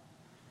right.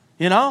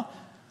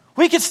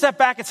 We can step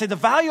back and say the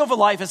value of a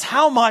life is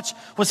how much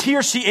was he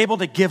or she able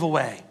to give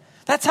away.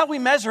 That's how we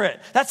measure it.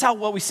 That's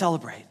what we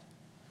celebrate.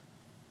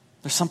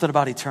 There's something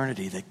about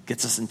eternity that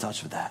gets us in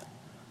touch with that.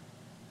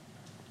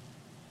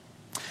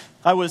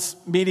 I was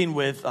meeting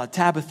with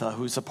Tabitha,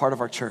 who's a part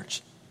of our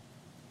church,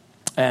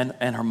 and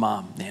her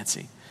mom,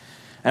 Nancy.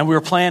 And we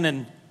were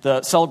planning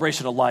the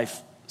celebration of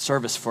life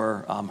service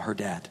for her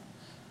dad,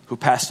 who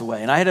passed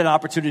away. And I had an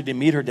opportunity to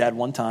meet her dad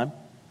one time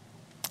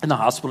in the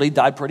hospital. He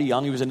died pretty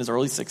young. He was in his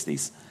early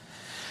 60s.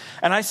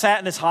 And I sat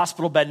in his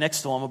hospital bed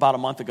next to him about a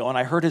month ago, and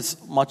I heard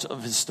much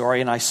of his story,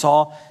 and I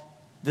saw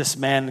this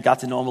man, got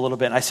to know him a little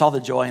bit, and I saw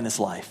the joy in his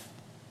life.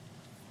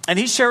 And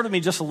he shared with me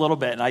just a little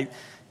bit, and I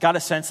got a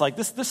sense like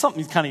there's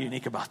something kind of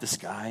unique about this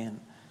guy.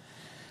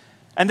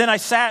 And then I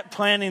sat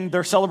planning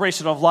their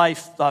celebration of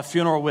life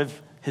funeral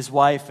with his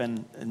wife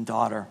and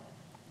daughter.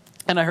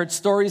 And I heard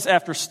stories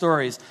after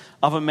stories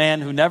of a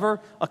man who never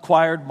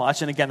acquired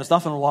much. And again, there's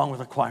nothing wrong with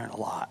acquiring a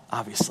lot,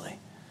 obviously.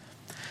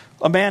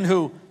 A man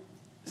who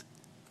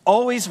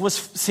always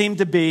seemed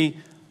to be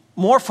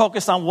more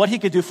focused on what he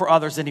could do for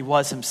others than he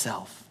was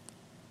himself.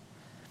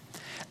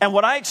 And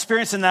what I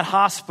experienced in that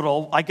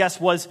hospital, I guess,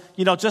 was,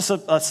 just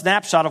a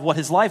snapshot of what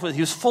his life was.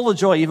 He was full of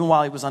joy even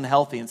while he was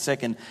unhealthy and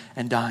sick and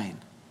dying.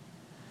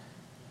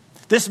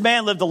 This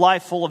man lived a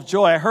life full of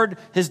joy. I heard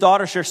his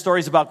daughter share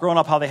stories about growing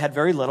up, how they had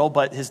very little,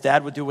 but his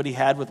dad would do what he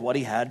had with what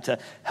he had to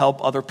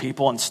help other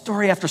people. And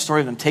story after story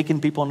of them taking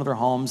people into their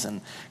homes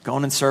and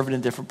going and serving in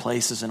different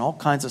places and all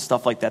kinds of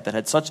stuff like that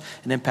had such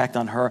an impact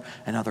on her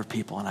and other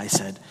people. And I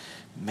said,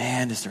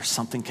 man, is there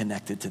something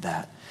connected to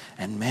that?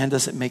 And man,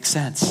 does it make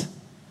sense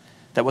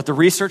that what the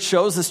research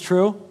shows is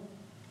true?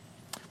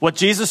 What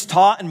Jesus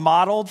taught and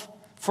modeled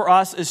for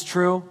us is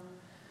true?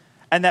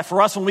 And that for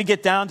us, when we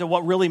get down to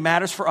what really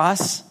matters for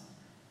us,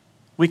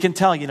 we can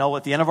tell,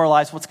 at the end of our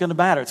lives, what's going to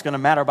matter? It's going to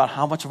matter about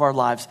how much of our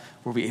lives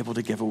we'll be able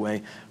to give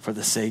away for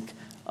the sake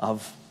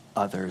of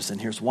others. And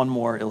here's one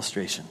more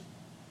illustration.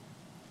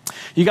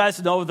 You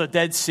guys know the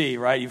Dead Sea,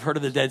 right? You've heard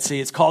of the Dead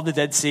Sea. It's called the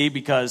Dead Sea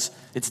because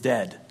it's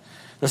dead.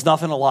 There's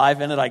nothing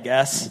alive in it, I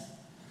guess.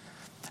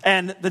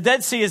 And the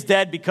Dead Sea is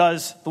dead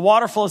because the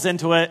water flows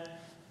into it,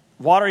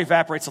 water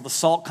evaporates, so the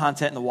salt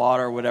content in the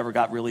water or whatever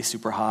got really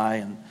super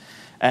high,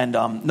 and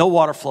no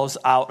water flows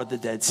out of the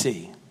Dead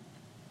Sea.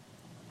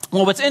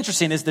 Well, what's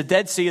interesting is the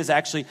Dead Sea is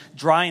actually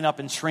drying up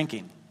and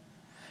shrinking.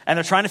 And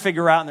they're trying to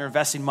figure out, and they're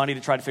investing money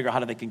to try to figure out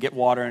how they can get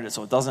water in it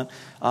so it doesn't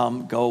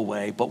go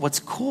away. But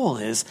what's cool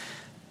is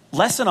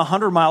less than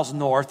 100 miles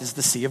north is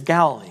the Sea of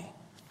Galilee.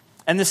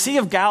 And the Sea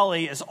of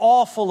Galilee is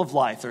all full of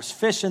life. There's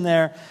fish in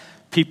there,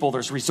 people,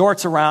 there's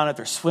resorts around it,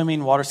 there's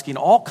swimming, water skiing,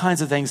 all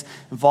kinds of things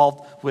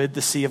involved with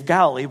the Sea of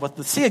Galilee. But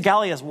the Sea of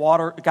Galilee has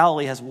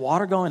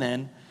water going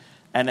in,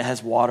 and it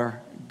has water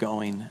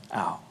going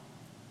out.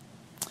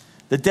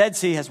 The Dead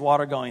Sea has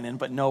water going in,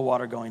 but no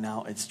water going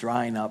out. It's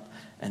drying up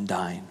and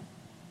dying.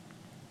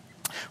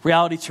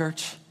 Reality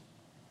Church,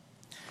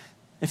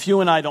 if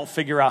you and I don't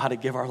figure out how to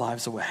give our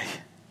lives away,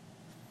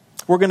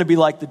 we're going to be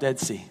like the Dead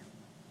Sea.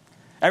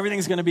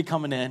 Everything's going to be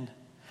coming in.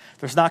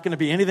 There's not going to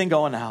be anything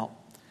going out.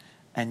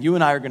 And you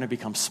and I are going to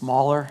become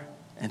smaller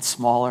and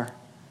smaller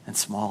and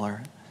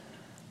smaller,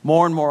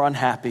 more and more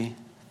unhappy.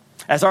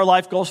 As our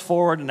life goes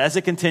forward and as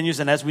it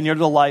continues and as we near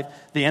the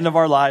end of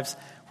our lives,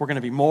 we're going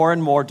to be more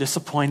and more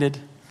disappointed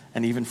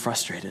and even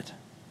frustrated.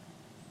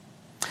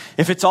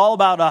 If it's all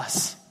about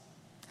us,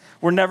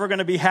 we're never going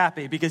to be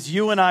happy because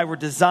you and I were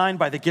designed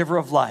by the giver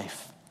of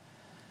life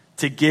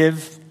to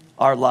give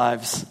our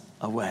lives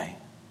away.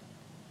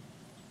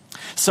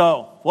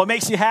 So, what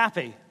makes you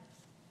happy?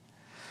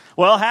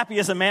 Well, happy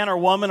as a man or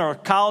woman or a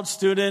college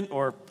student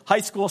or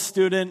high school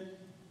student,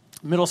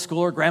 middle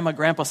schooler, grandma,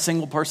 grandpa,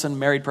 single person,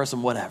 married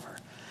person, whatever.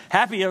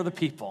 Happy are the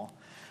people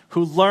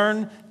who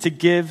learn to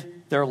give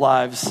their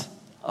lives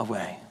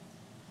away.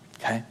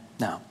 Okay?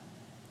 Now,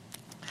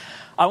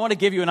 I want to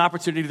give you an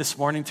opportunity this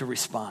morning to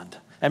respond.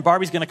 And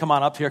Barbie's going to come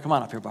on up here. Come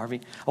on up here, Barbie.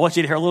 I want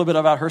you to hear a little bit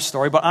about her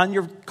story. But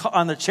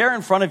on the chair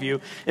in front of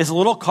you is a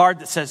little card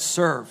that says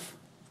serve.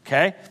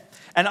 Okay?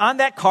 And on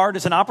that card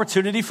is an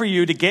opportunity for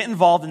you to get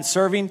involved in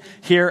serving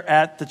here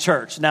at the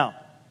church. Now,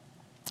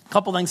 a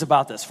couple things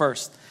about this.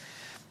 First,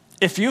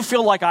 if you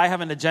feel like I have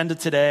an agenda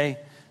today,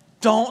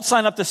 don't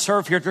sign up to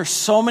serve here. There's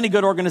so many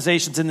good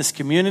organizations in this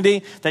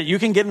community that you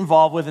can get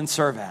involved with and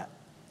serve at.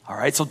 All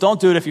right, so don't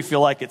do it if you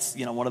feel like it's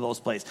one of those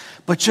places.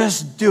 But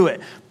just do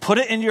it. Put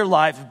it into your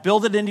life.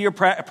 Build it into your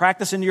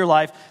practice into your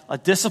life. A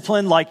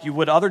discipline like you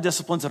would other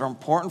disciplines that are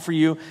important for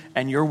you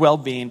and your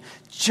well-being.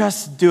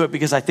 Just do it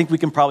because I think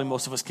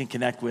most of us can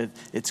connect with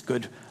it's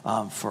good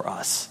for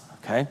us.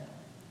 Okay.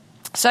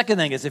 Second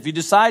thing is if you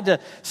decide to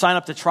sign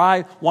up to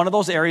try one of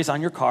those areas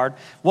on your card,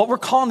 what we're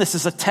calling this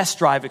is a test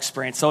drive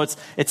experience. So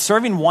it's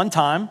serving one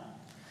time.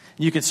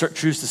 You can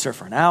choose to serve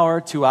for an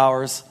hour, 2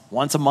 hours,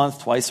 once a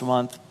month, twice a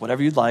month,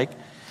 whatever you'd like.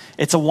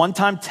 It's a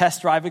one-time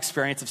test drive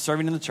experience of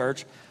serving in the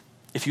church.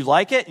 If you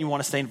like it and you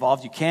want to stay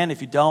involved, you can.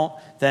 If you don't,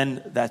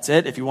 then that's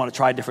it. If you want to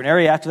try a different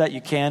area after that,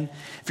 you can.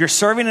 If you're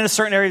serving in a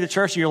certain area of the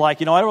church and you're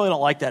like, I really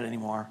don't like that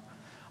anymore.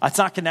 It's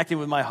not connecting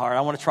with my heart.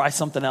 I want to try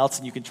something else,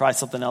 and you can try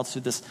something else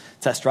through this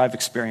test drive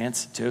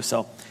experience too.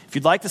 So if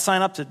you'd like to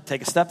sign up to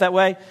take a step that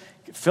way,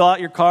 fill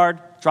out your card,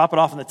 drop it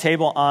off on the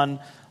table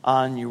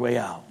on your way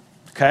out.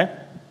 Okay?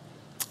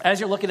 As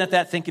you're looking at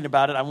that, thinking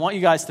about it, I want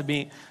you guys to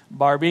meet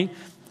Barbie.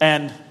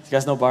 And you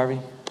guys know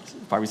Barbie?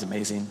 Barbie's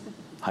amazing.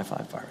 High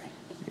five, Barbie.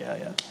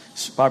 Yeah.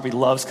 Barbie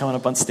loves coming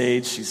up on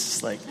stage. She's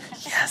just like,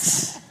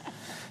 yes.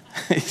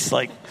 He's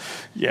like,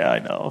 yeah, I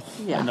know.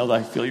 Yeah. I know that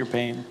I feel your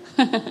pain.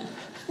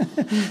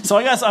 So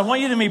I guess I want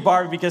you to meet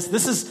Barbie because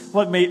this is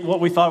what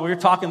we thought. We were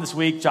talking this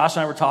week. Josh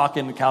and I were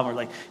talking, and Calvin were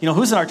like,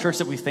 who's in our church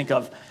that we think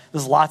of?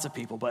 There's lots of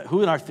people, but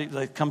who in our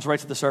that comes right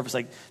to the surface?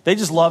 Like, they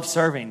just love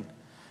serving.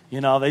 They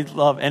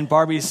love, and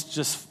Barbie's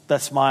just,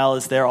 that smile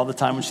is there all the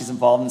time when she's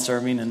involved in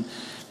serving. And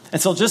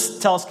so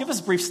just give us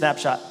a brief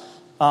snapshot.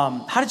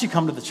 How did you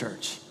come to the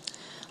church?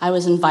 I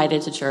was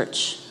invited to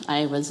church.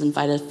 I was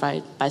invited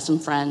by some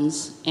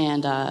friends,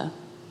 and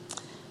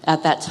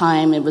at that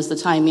time, the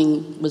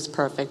timing was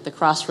perfect. The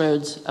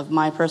crossroads of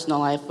my personal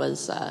life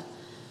was at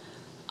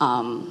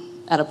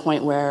a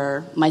point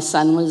where my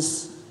son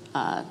was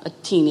a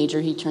teenager.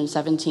 He turned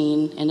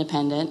 17,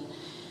 independent.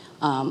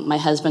 My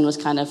husband was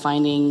kind of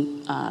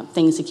finding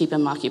things to keep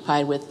him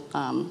occupied with,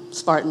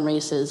 Spartan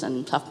races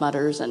and Tough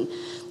Mudders, and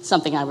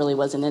something I really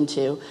wasn't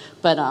into.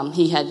 But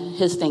he had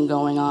his thing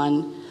going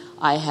on.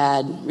 I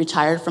had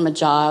retired from a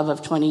job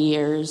of 20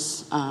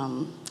 years,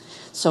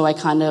 so I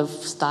kind of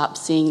stopped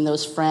seeing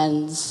those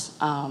friends.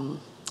 And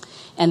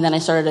then I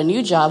started a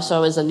new job, so I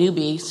was a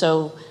newbie.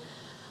 So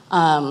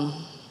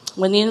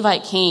when the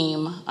invite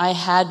came, I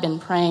had been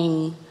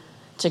praying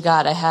to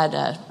God. I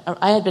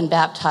had been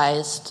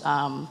baptized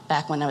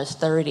back when I was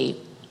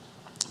 30,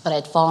 but I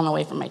had fallen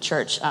away from my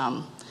church.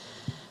 Some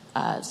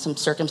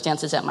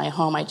circumstances at my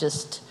home, I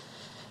just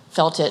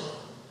felt it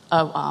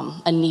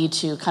a need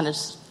to kind of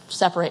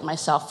separate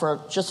myself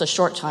for just a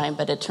short time,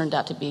 but it turned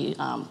out to be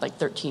like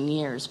 13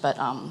 years. But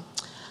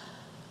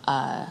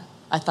I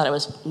thought it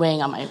was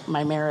weighing on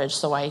my marriage,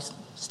 so I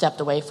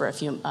stepped away for a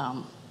few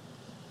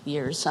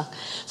years.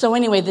 So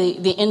anyway,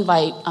 the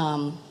invite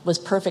was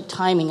perfect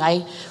timing.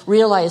 I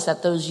realized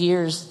that those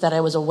years that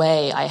I was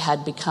away, I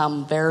had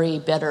become very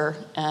bitter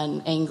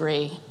and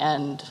angry,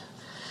 and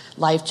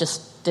life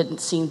just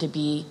didn't seem to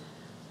be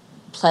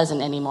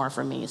pleasant anymore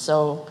for me.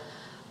 So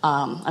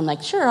I'm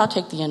like, sure, I'll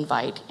take the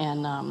invite.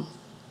 And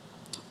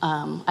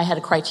I had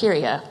a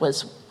criteria.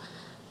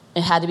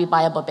 It had to be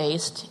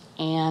Bible-based,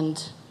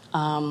 and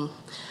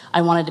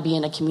I wanted to be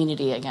in a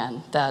community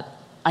again that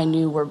I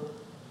knew were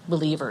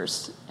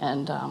believers.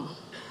 And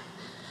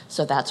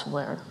so that's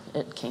where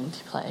it came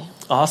to play.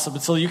 Awesome.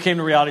 So you came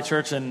to Reality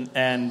Church,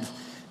 and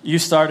you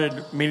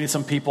started meeting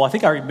some people. I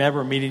think I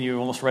remember meeting you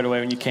almost right away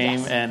when you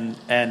came. Yes.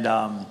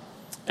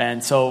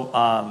 And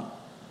so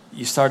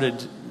you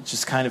started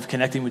just kind of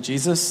connecting with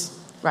Jesus.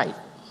 Right.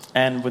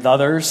 And with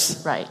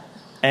others. Right.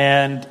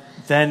 And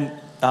then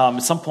at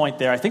some point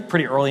there, I think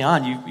pretty early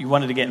on, you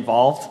wanted to get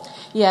involved.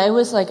 Yeah, it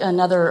was like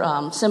another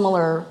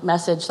similar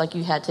message like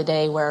you had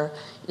today, where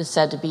it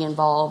said to be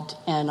involved.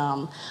 And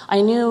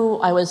I knew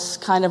I was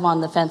kind of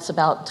on the fence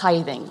about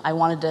tithing. I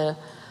wanted to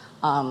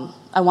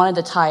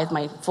tithe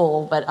my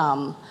full, but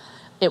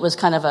it was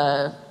kind of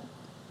a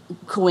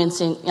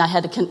coincidence. I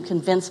had to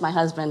convince my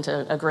husband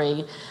to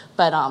agree.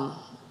 But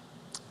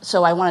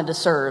so I wanted to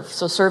serve.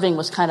 So serving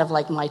was kind of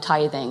like my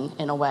tithing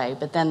in a way.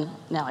 But then,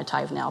 now I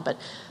tithe now. But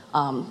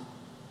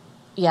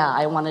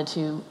I wanted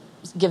to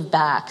give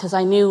back because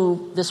I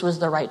knew this was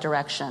the right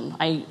direction.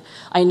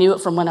 I knew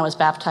it from when I was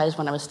baptized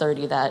when I was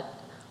 30 that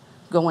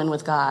going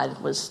with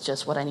God was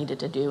just what I needed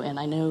to do. And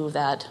I knew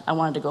that I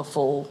wanted to go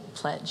full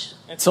pledge.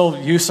 And so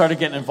you started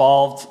getting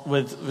involved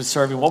with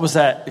serving. What was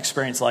that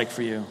experience like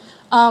for you?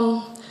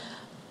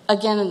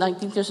 Again, I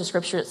think there's a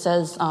scripture that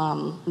says,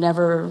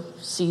 never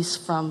cease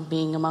from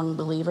being among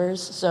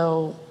believers.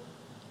 So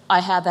I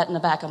had that in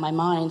the back of my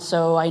mind.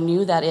 So I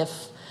knew that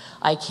if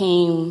I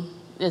came,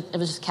 it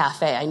was just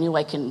cafe. I knew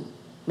I could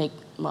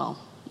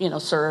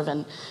serve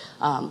and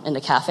in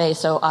the cafe.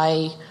 So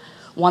I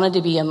wanted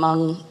to be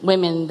among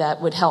women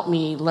that would help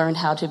me learn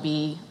how to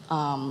be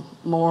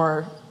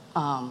more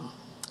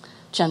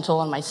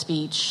gentle in my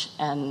speech.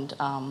 And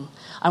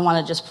I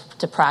wanted just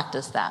to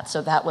practice that.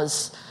 So that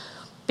was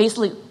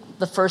basically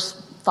the first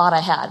thought I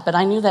had, but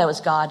I knew that it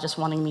was God just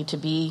wanting me to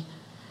be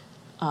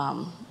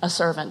a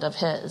servant of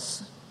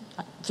His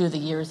through the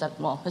years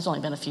it's only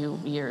been a few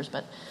years,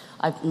 but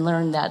I've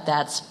learned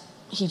that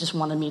He just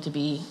wanted me to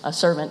be a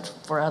servant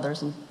for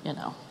others, and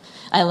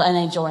I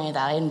enjoy that.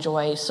 I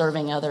enjoy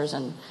serving others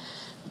and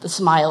the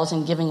smiles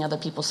and giving other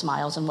people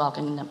smiles and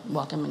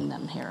welcoming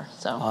them here.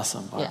 So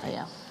awesome, Barbie.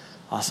 Yeah.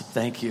 Awesome,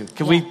 thank you.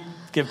 Can we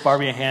give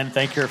Barbie a hand?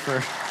 Thank her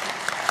for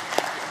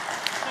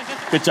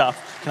good job.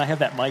 Can I have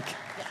that mic?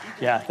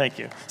 Yeah, thank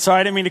you. Sorry,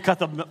 I didn't mean to cut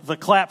the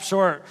clap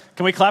short.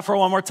 Can we clap for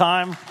one more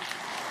time?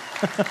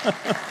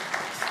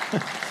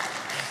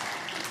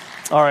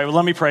 All right, well,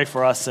 let me pray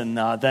for us, and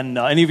then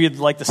any of you would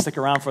like to stick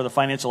around for the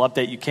financial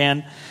update, you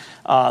can.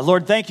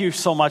 Lord, thank you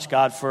so much,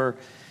 God, for,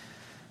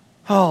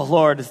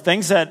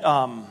 things that,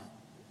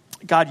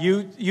 God,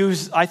 you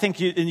use, I think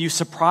you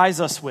surprise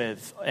us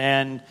with.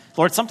 And,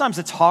 Lord, sometimes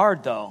it's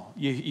hard, though.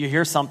 You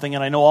hear something,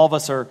 and I know all of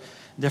us are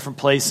in different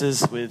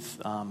places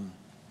with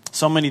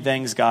so many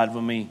things, God,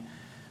 when we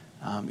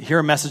hear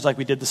a message like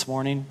we did this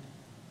morning.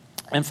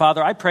 And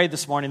Father, I pray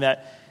this morning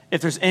that if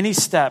there's any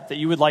step that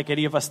you would like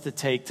any of us to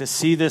take to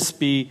see this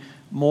be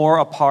more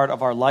a part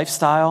of our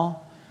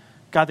lifestyle,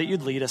 God, that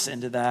you'd lead us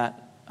into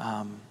that.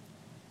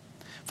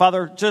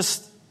 Father,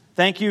 just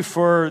thank you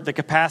for the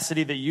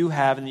capacity that you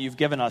have and that you've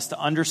given us to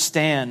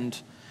understand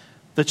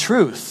the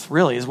truth,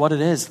 really, is what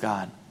it is,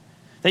 God.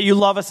 That you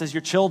love us as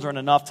your children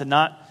enough to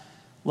not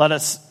let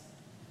us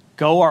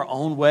go our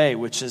own way,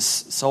 which is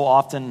so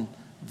often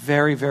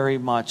very, very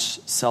much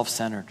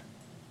self-centered.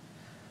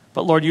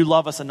 But Lord, you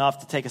love us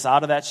enough to take us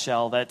out of that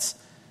shell that's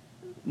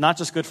not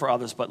just good for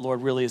others, but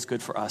Lord, really is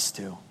good for us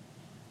too.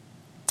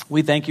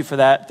 We thank you for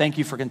that. Thank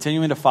you for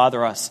continuing to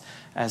father us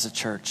as a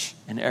church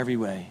in every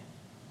way.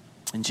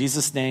 In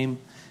Jesus' name,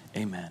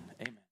 amen.